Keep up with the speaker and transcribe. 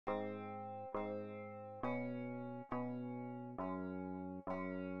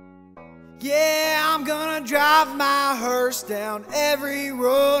Yeah, I'm gonna drive my hearse down every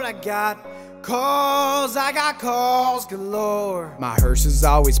road I got. I got calls galore. My hearse is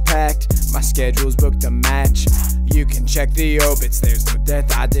always packed, my schedule's booked to match. You can check the obits, there's no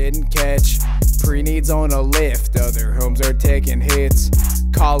death I didn't catch. Pre-needs on a lift, other homes are taking hits.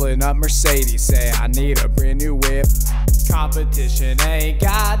 Calling up Mercedes, say I need a brand new whip. Competition ain't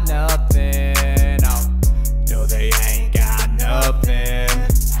got nothing, oh, no they ain't got nothing.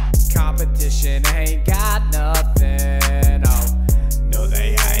 Competition ain't got nothing, oh, no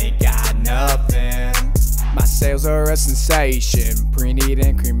they ain't got nothing. My sales are a sensation, pre-need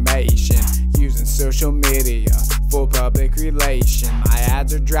and cremation. Using social media for public relation. My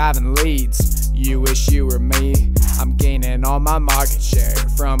ads are driving leads, you wish you were me. I'm gaining all my market share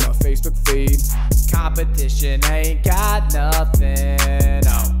from a Facebook feed. Competition ain't got nothing,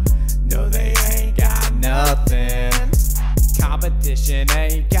 oh, no they ain't got nothing. Competition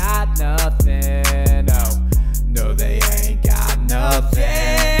ain't got